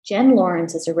Jen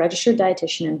Lawrence is a registered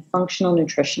dietitian and functional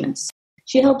nutritionist.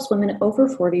 She helps women over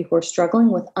 40 who are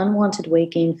struggling with unwanted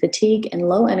weight gain, fatigue, and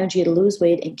low energy to lose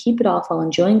weight and keep it off while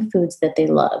enjoying foods that they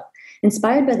love.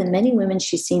 Inspired by the many women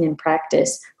she's seen in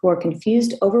practice who are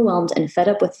confused, overwhelmed, and fed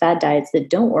up with fad diets that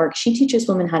don't work, she teaches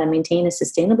women how to maintain a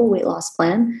sustainable weight loss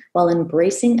plan while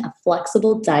embracing a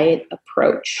flexible diet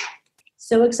approach.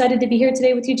 So excited to be here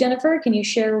today with you, Jennifer. Can you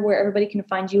share where everybody can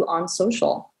find you on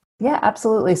social? Yeah,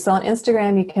 absolutely. So on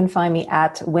Instagram, you can find me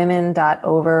at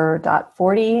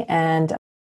women.over.40. And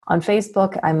on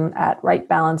Facebook, I'm at Right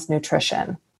Balance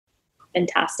Nutrition.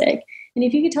 Fantastic. And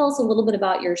if you could tell us a little bit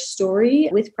about your story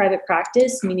with private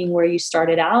practice, meaning where you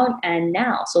started out and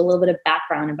now. So a little bit of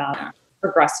background about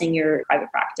progressing your private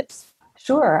practice.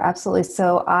 Sure, absolutely.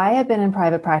 So I have been in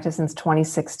private practice since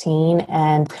 2016,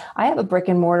 and I have a brick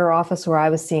and mortar office where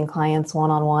I was seeing clients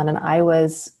one-on-one, and I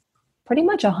was pretty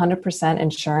much 100%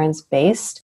 insurance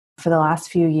based for the last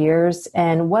few years.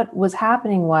 And what was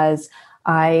happening was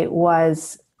I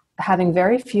was having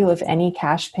very few, if any,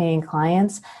 cash paying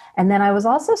clients. And then I was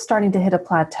also starting to hit a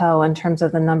plateau in terms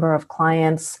of the number of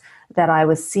clients that I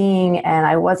was seeing, and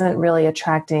I wasn't really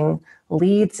attracting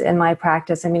leads in my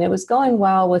practice. I mean, it was going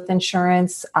well with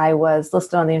insurance. I was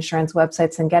listed on the insurance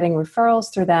websites and getting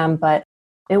referrals through them, but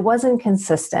it wasn't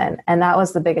consistent. And that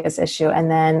was the biggest issue.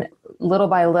 And then little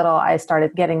by little, I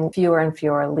started getting fewer and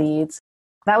fewer leads.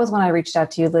 That was when I reached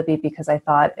out to you, Libby, because I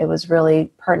thought it was really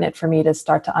pertinent for me to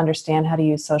start to understand how to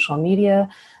use social media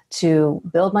to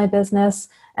build my business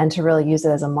and to really use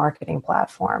it as a marketing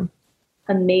platform.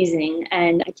 Amazing.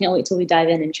 And I can't wait till we dive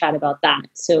in and chat about that.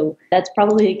 So that's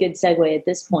probably a good segue at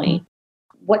this point.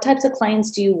 What types of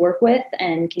clients do you work with?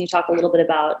 And can you talk a little bit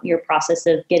about your process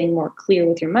of getting more clear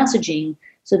with your messaging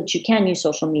so that you can use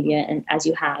social media and as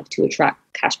you have to attract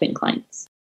cash paying clients?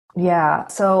 Yeah.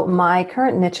 So my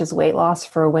current niche is weight loss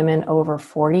for women over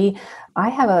 40. I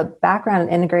have a background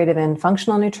in integrative and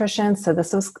functional nutrition. So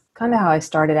this was kind of how I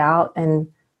started out. And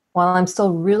while I'm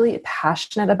still really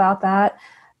passionate about that,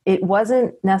 it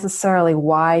wasn't necessarily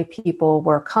why people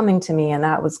were coming to me. And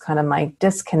that was kind of my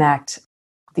disconnect.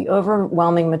 The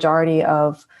overwhelming majority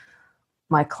of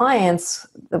my clients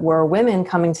were women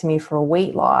coming to me for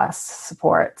weight loss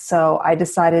support. So I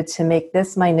decided to make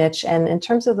this my niche. And in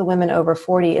terms of the women over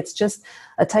 40, it's just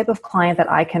a type of client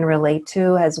that I can relate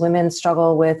to as women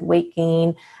struggle with weight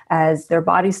gain, as their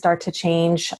bodies start to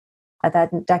change at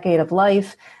that decade of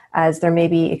life, as they're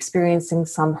maybe experiencing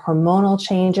some hormonal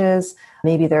changes.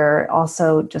 Maybe they're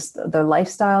also just, their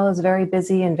lifestyle is very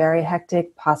busy and very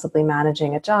hectic, possibly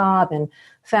managing a job and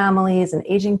families and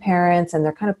aging parents, and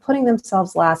they're kind of putting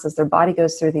themselves last as their body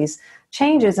goes through these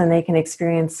changes and they can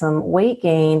experience some weight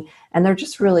gain and they're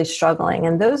just really struggling.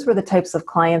 And those were the types of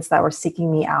clients that were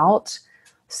seeking me out.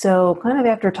 So kind of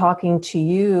after talking to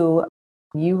you,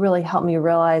 you really helped me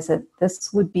realize that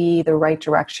this would be the right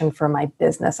direction for my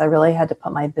business. I really had to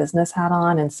put my business hat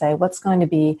on and say, what's going to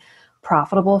be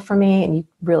profitable for me? And you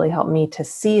really helped me to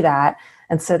see that.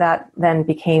 And so that then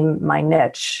became my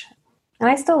niche. And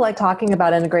I still like talking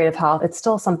about integrative health. It's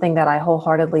still something that I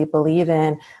wholeheartedly believe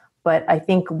in. But I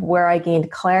think where I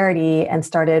gained clarity and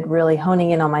started really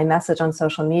honing in on my message on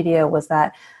social media was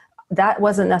that that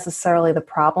wasn't necessarily the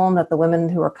problem that the women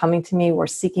who were coming to me were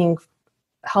seeking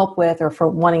help with or for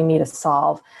wanting me to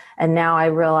solve. And now I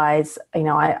realize,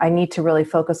 I need to really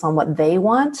focus on what they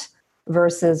want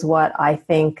versus what I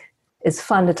think is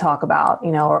fun to talk about,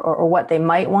 or what they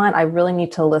might want. I really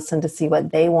need to listen to see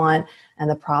what they want and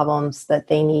the problems that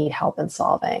they need help in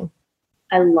solving.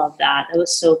 I love that. That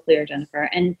was so clear, Jennifer.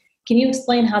 And can you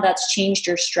explain how that's changed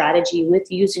your strategy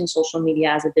with using social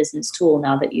media as a business tool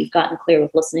now that you've gotten clear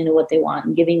with listening to what they want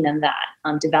and giving them that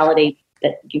to validate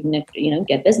that you can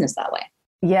get business that way?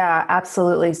 Yeah,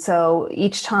 absolutely. So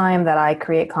each time that I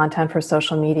create content for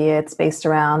social media, it's based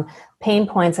around pain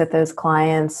points that those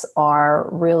clients are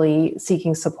really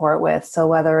seeking support with. So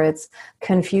whether it's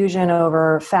confusion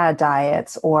over fad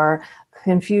diets or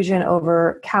confusion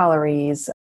over calories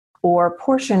or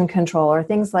portion control or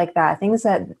things like that, things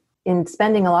that in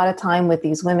spending a lot of time with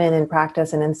these women in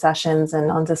practice and in sessions and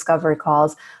on discovery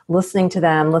calls, listening to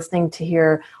them, listening to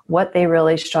hear what they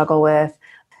really struggle with,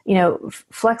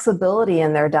 flexibility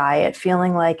in their diet,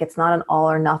 feeling like it's not an all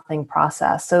or nothing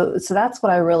process. So that's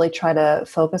what I really try to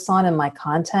focus on in my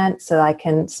content so that I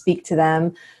can speak to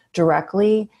them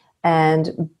directly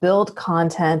and build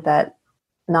content that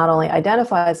not only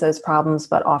identifies those problems,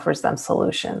 but offers them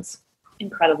solutions.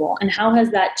 Incredible. And how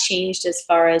has that changed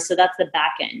so that's the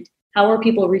back end. How are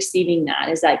people receiving that?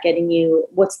 Is that getting you,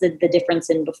 what's the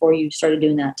difference in before you started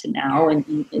doing that to now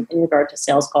in regard to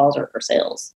sales calls or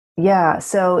sales? Yeah.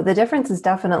 So the difference is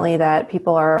definitely that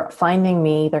people are finding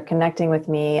me, they're connecting with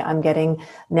me. I'm getting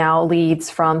now leads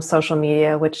from social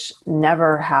media, which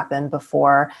never happened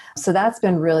before. So that's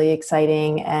been really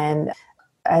exciting. And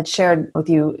I had shared with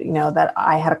you, that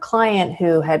I had a client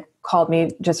who had called me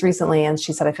just recently and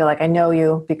she said, I feel like I know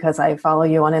you because I follow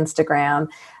you on Instagram.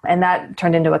 And that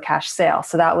turned into a cash sale.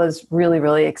 So that was really,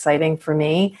 really exciting for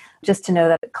me just to know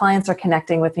that clients are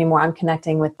connecting with me more. I'm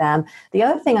connecting with them. The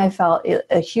other thing I felt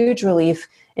a huge relief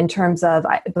in terms of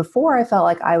before I felt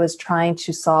like I was trying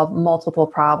to solve multiple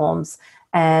problems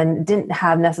and didn't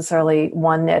have necessarily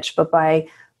one niche, but by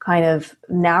kind of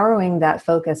narrowing that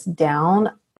focus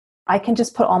down, I can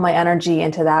just put all my energy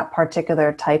into that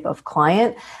particular type of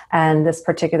client and this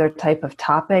particular type of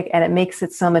topic, and it makes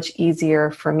it so much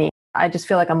easier for me. I just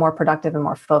feel like I'm more productive and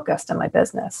more focused in my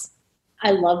business.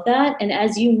 I love that. And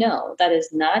as you know, that is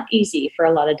not easy for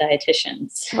a lot of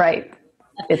dietitians. Right.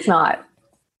 It's not.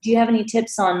 Do you have any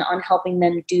tips on helping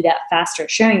them do that faster?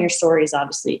 Sharing your story is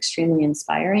obviously extremely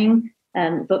inspiring.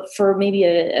 But for maybe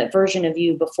a version of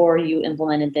you before you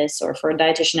implemented this, or for a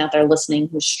dietitian out there listening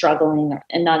who's struggling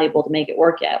and not able to make it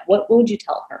work yet, what would you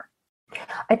tell her?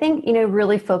 I think,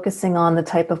 really focusing on the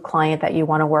type of client that you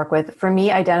want to work with. For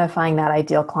me, identifying that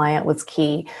ideal client was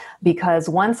key because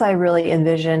once I really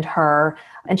envisioned her,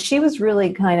 and she was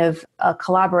really kind of a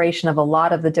collaboration of a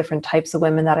lot of the different types of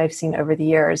women that I've seen over the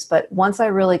years. But once I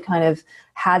really kind of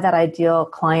had that ideal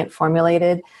client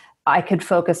formulated, I could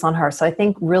focus on her. So I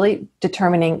think really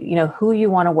determining, who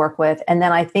you want to work with. And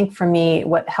then I think for me,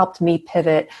 what helped me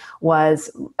pivot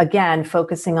was, again,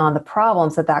 focusing on the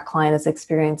problems that that client is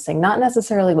experiencing, not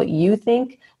necessarily what you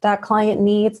think that client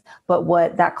needs, but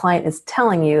what that client is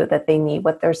telling you that they need,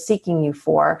 what they're seeking you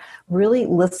for, really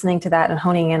listening to that and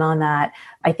honing in on that.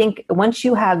 I think once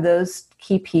you have those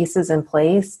key pieces in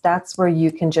place, that's where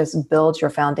you can just build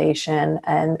your foundation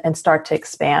and start to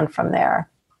expand from there.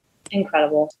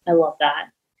 Incredible. I love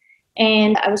that.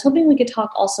 And I was hoping we could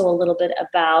talk also a little bit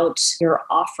about your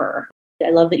offer. I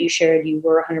love that you shared you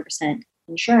were 100%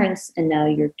 insurance and now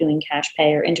you're doing cash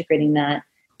pay or integrating that.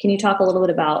 Can you talk a little bit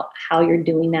about how you're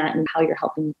doing that and how you're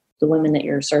helping the women that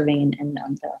you're serving and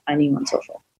finding you on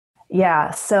social?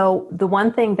 Yeah. So the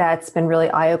one thing that's been really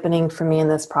eye-opening for me in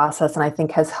this process, and I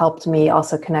think has helped me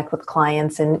also connect with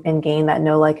clients and gain that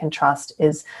know, like, and trust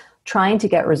is trying to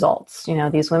get results.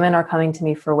 These women are coming to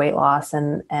me for weight loss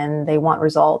and they want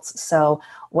results. So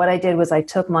what I did was I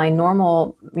took my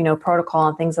normal, protocol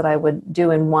and things that I would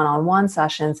do in one-on-one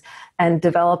sessions and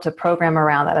developed a program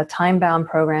around that, a time-bound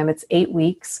program. It's 8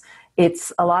 weeks.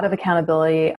 It's a lot of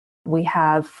accountability. We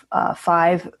have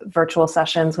 5 virtual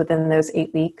sessions within those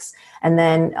 8 weeks. And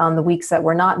then on the weeks that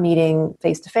we're not meeting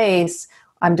face-to-face,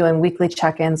 I'm doing weekly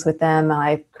check-ins with them.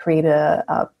 I create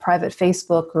a private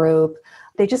Facebook group.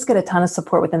 They just get a ton of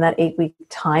support within that 8-week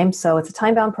time. So it's a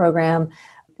time-bound program.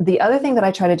 The other thing that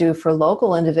I try to do for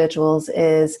local individuals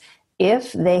is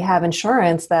if they have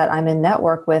insurance that I'm in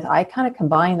network with, I kind of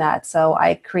combine that. So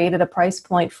I created a price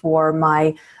point for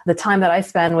the time that I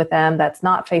spend with them that's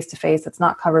not face-to-face, that's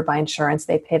not covered by insurance.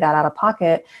 They pay that out of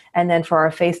pocket. And then for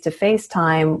our face-to-face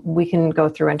time, we can go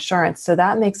through insurance. So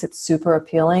that makes it super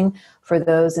appealing for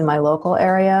those in my local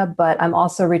area. But I'm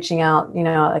also reaching out,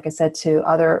 like I said, to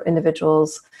other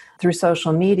individuals through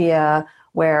social media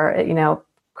where,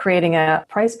 creating a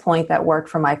price point that worked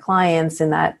for my clients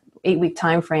in that 8-week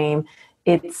time frame,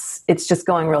 it's just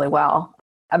going really well.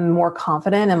 I'm more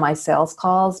confident in my sales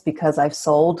calls because I've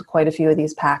sold quite a few of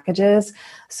these packages.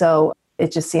 So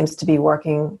it just seems to be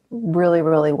working really,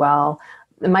 really well.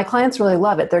 And my clients really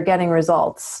love it. They're getting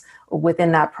results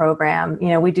within that program.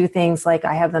 We do things like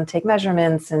I have them take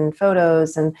measurements and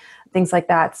photos and things like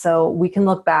that. So we can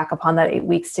look back upon that 8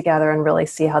 weeks together and really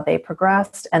see how they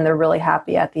progressed. And they're really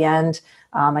happy at the end.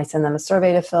 I send them a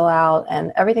survey to fill out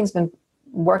and everything's been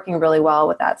working really well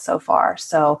with that so far.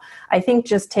 So I think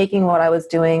just taking what I was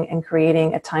doing and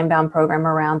creating a time-bound program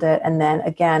around it, and then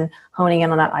again, honing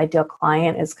in on that ideal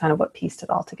client is kind of what pieced it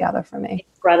all together for me.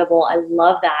 Incredible. I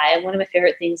love that. And one of my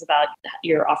favorite things about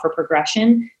your offer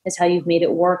progression is how you've made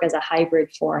it work as a hybrid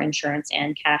for insurance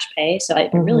and cash pay. So I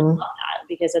really love that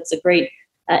because it's a great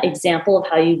example of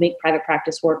how you make private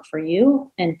practice work for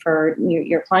you and for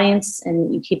your clients,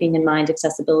 and you keeping in mind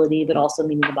accessibility, but also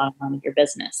meeting the bottom line of your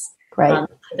business. Right.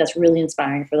 That's really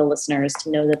inspiring for the listeners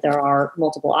to know that there are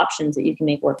multiple options that you can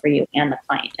make work for you and the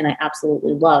client. And I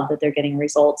absolutely love that they're getting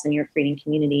results and you're creating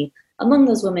community among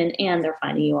those women and they're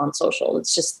finding you on social.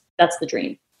 It's just, that's the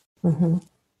dream. Mm-hmm.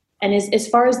 And as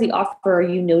far as the offer, are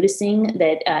you noticing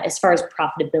that as far as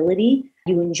profitability,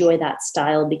 you enjoy that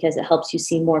style because it helps you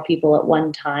see more people at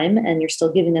one time and you're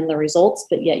still giving them the results,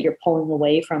 but yet you're pulling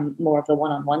away from more of the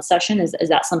one-on-one session. Is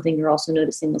that something you're also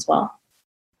noticing as well?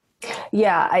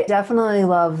 Yeah, I definitely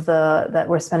love that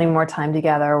we're spending more time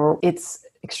together. It's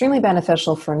extremely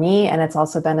beneficial for me, and it's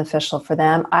also beneficial for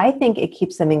them. I think it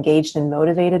keeps them engaged and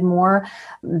motivated more.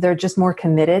 They're just more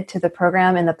committed to the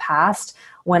program. In the past,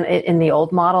 in the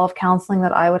old model of counseling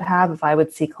that I would have, if I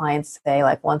would see clients say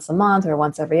like once a month or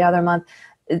once every other month,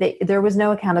 there was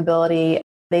no accountability.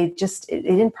 They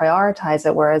didn't prioritize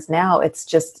it. Whereas now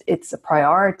it's a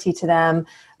priority to them,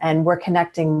 and we're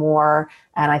connecting more.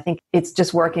 And I think it's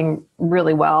just working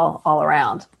really well all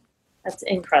around. That's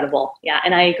incredible. Yeah.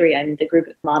 And I agree. I mean, the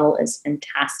group model is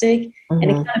fantastic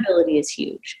and accountability is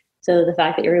huge. So the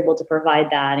fact that you're able to provide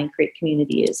that and create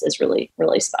community is really,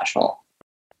 really special.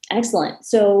 Excellent.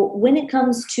 So when it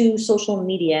comes to social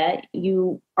media,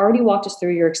 you already walked us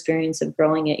through your experience of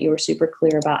growing it. You were super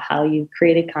clear about how you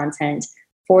created content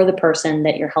for the person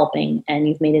that you're helping, and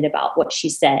you've made it about what she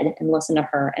said and listened to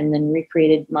her and then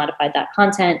modified that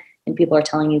content, and people are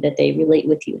telling you that they relate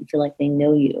with you and feel like they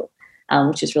know you,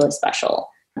 which is really special.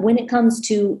 When it comes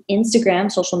to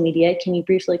Instagram, social media, can you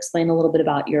briefly explain a little bit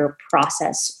about your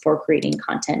process for creating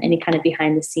content? Any kind of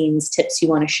behind the scenes tips you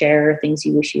want to share, or things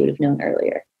you wish you would have known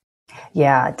earlier?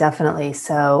 Yeah, definitely.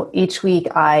 So each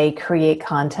week I create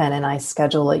content and I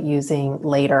schedule it using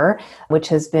Later, which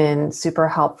has been super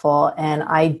helpful. And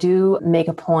I do make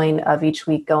a point of each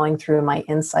week going through my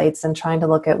insights and trying to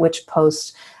look at which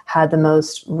post had the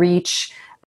most reach,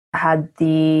 had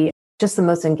just the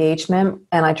most engagement.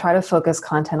 And I try to focus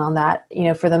content on that.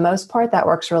 For the most part, that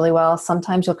works really well.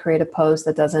 Sometimes you'll create a post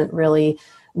that doesn't really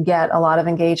get a lot of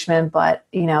engagement, but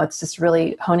it's just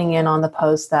really honing in on the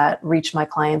posts that reach my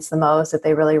clients the most, that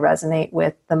they really resonate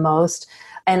with the most.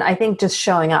 And I think just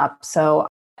showing up. So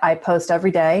I post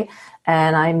every day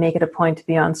and I make it a point to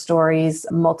be on stories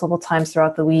multiple times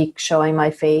throughout the week, showing my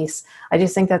face. I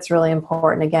just think that's really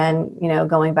important. Again,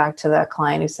 going back to that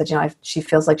client who said, she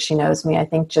feels like she knows me. I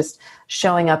think just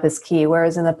showing up is key.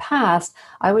 Whereas in the past,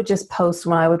 I would just post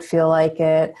when I would feel like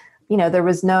it. There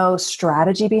was no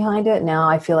strategy behind it. Now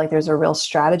I feel like there's a real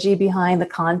strategy behind the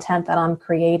content that I'm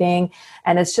creating.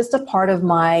 And it's just a part of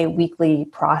my weekly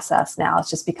process now. It's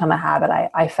just become a habit.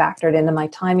 I factor it into my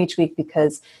time each week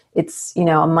because it's,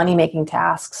 a money-making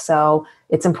task. So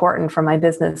it's important for my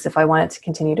business if I want it to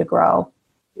continue to grow.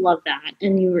 Love that.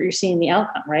 And you're seeing the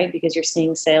outcome, right? Because you're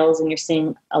seeing sales and you're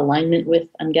seeing alignment with,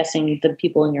 I'm guessing, the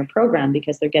people in your program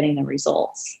because they're getting the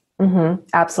results.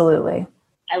 Absolutely.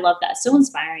 I love that. So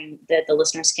inspiring that the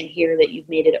listeners can hear that you've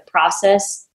made it a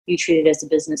process. You treat it as a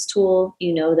business tool.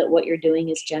 You know that what you're doing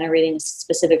is generating a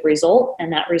specific result,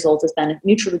 and that result is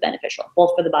mutually beneficial,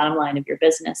 both for the bottom line of your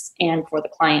business and for the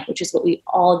client, which is what we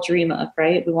all dream of,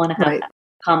 right? We want to have that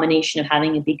combination of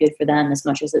having it be good for them as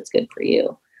much as it's good for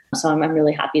you. So I'm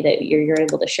really happy that you're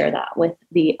able to share that with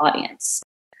the audience.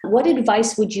 What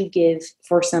advice would you give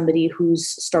for somebody who's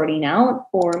starting out,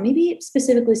 or maybe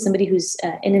specifically somebody who's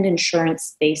in an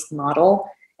insurance-based model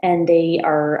and they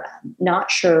are not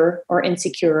sure or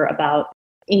insecure about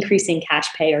increasing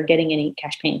cash pay or getting any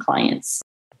cash paying clients?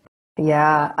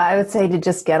 Yeah, I would say to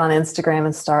just get on Instagram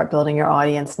and start building your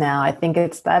audience now. I think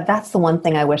that's the one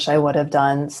thing I wish I would have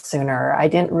done sooner. I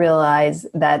didn't realize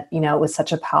that, it was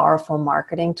such a powerful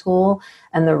marketing tool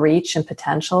and the reach and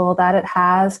potential that it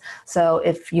has. So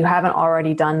if you haven't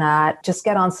already done that, just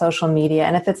get on social media.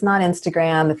 And if it's not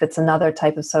Instagram, if it's another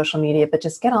type of social media, but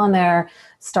just get on there,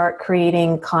 start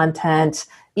creating content.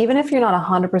 Even if you're not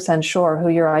 100% sure who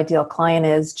your ideal client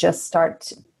is, just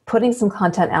start putting some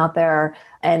content out there.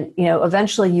 And,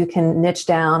 eventually you can niche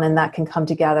down and that can come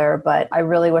together. But I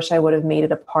really wish I would have made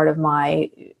it a part of my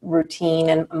routine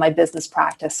and my business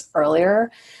practice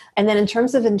earlier. And then in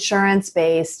terms of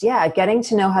insurance-based, getting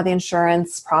to know how the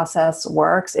insurance process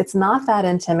works, it's not that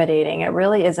intimidating. It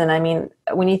really isn't. I mean,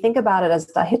 when you think about it as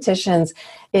dietitians,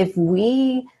 if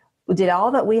we did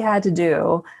all that we had to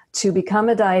do to become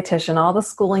a dietitian, all the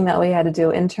schooling that we had to do,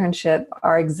 internship,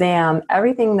 our exam,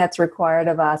 everything that's required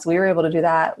of us, we were able to do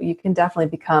that. You can definitely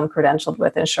become credentialed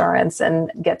with insurance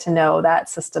and get to know that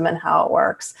system and how it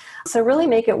works. So really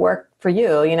make it work for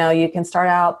you. You can start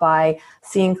out by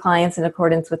seeing clients in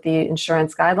accordance with the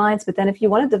insurance guidelines, but then if you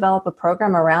want to develop a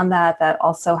program around that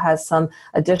also has some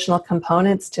additional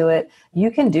components to it,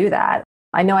 you can do that.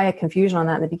 I know I had confusion on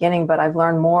that in the beginning, but I've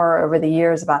learned more over the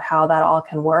years about how that all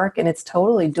can work, and it's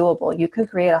totally doable. You can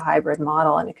create a hybrid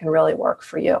model and it can really work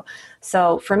for you.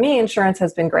 So for me, insurance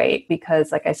has been great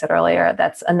because, like I said earlier,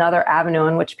 that's another avenue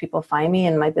in which people find me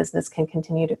and my business can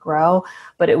continue to grow.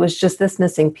 But it was just this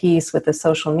missing piece with the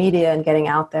social media and getting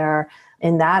out there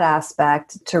in that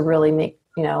aspect to really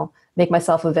make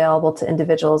myself available to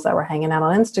individuals that were hanging out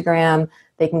on Instagram.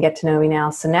 They can get to know me now.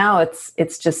 So now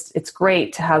it's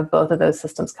great to have both of those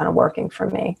systems kind of working for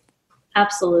me.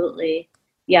 Absolutely.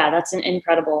 Yeah, that's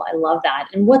incredible. I love that.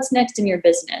 And what's next in your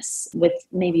business with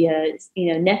maybe a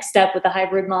next step with the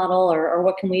hybrid model, or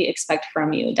what can we expect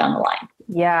from you down the line?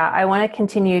 Yeah, I want to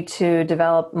continue to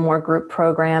develop more group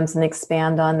programs and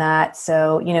expand on that.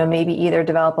 So, maybe either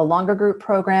develop a longer group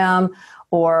program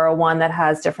or one that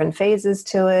has different phases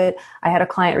to it. I had a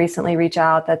client recently reach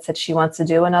out that said she wants to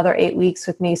do another 8 weeks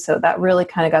with me. So that really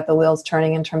kind of got the wheels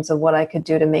turning in terms of what I could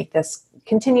do to make this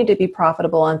continue to be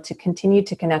profitable and to continue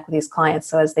to connect with these clients.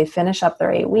 So as they finish up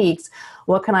their 8 weeks,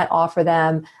 what can I offer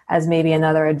them as maybe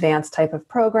another advanced type of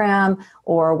program,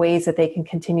 or ways that they can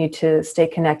continue to stay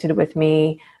connected with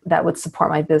me that would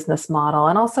support my business model,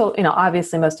 and also,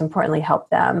 obviously most importantly, help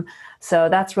them. So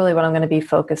that's really what I'm going to be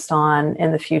focused on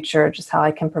in the future, just how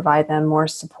I can provide them more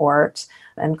support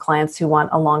and clients who want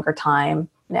a longer time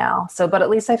now. So, but at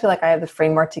least I feel like I have the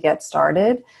framework to get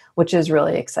started, which is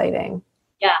really exciting.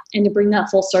 Yeah. And to bring that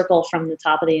full circle from the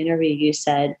top of the interview, you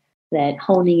said that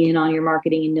honing in on your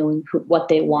marketing and knowing what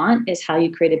they want is how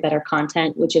you created better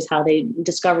content, which is how they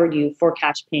discovered you for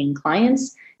cash paying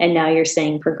clients. And now you're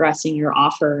saying progressing your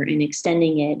offer and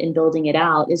extending it and building it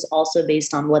out is also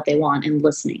based on what they want and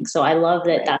listening. So I love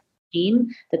that that's a team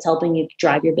that's helping you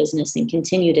drive your business and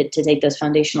continue to take those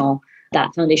foundational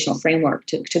framework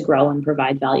to grow and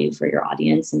provide value for your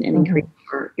audience and increase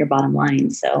your bottom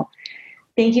line. So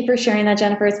thank you for sharing that,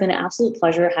 Jennifer. It's been an absolute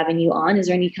pleasure having you on. Is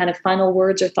there any kind of final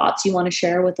words or thoughts you want to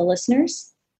share with the listeners?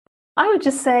 I would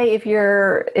just say if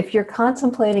you're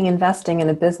contemplating investing in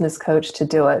a business coach, to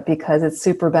do it, because it's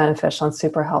super beneficial and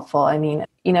super helpful. I mean,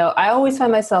 I always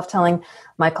find myself telling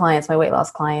my clients, my weight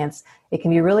loss clients, it can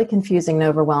be really confusing and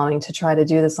overwhelming to try to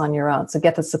do this on your own. So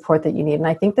get the support that you need. And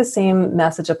I think the same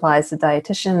message applies to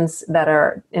dietitians that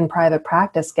are in private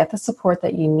practice. Get the support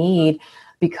that you need,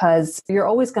 because you're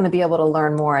always going to be able to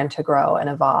learn more and to grow and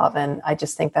evolve. And I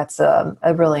just think that's a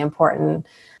really important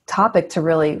topic to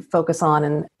really focus on,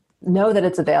 and know that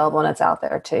it's available and it's out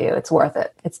there to you. It's worth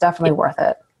it. It's definitely worth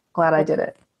it. Glad I did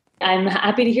it. I'm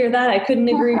happy to hear that. I couldn't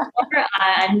agree more.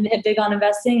 I'm big on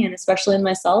investing, and especially in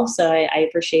myself. So I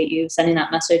appreciate you sending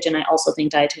that message. And I also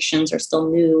think dietitians are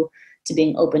still new to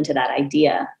being open to that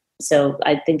idea. So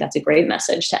I think that's a great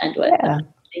message to end with. Yeah.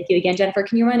 Thank you again, Jennifer.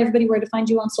 Can you remind everybody where to find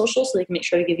you on social so they can make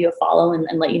sure to give you a follow and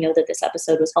let you know that this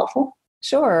episode was helpful?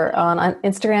 Sure. On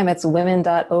Instagram, it's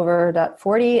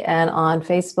women.over.40. And on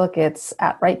Facebook, it's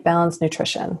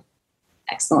 @RightBalanceNutrition.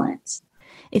 Excellent.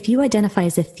 If you identify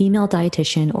as a female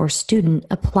dietitian or student,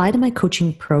 apply to my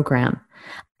coaching program.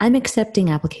 I'm accepting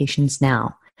applications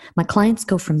now. My clients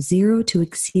go from zero to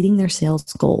exceeding their sales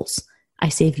goals. I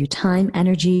save you time,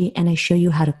 energy, and I show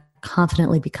you how to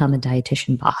confidently become a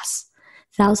dietitian boss.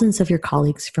 Thousands of your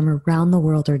colleagues from around the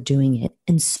world are doing it,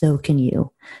 and so can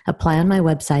you. Apply on my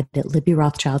website at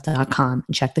libbyrothschild.com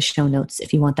and check the show notes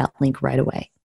if you want that link right away.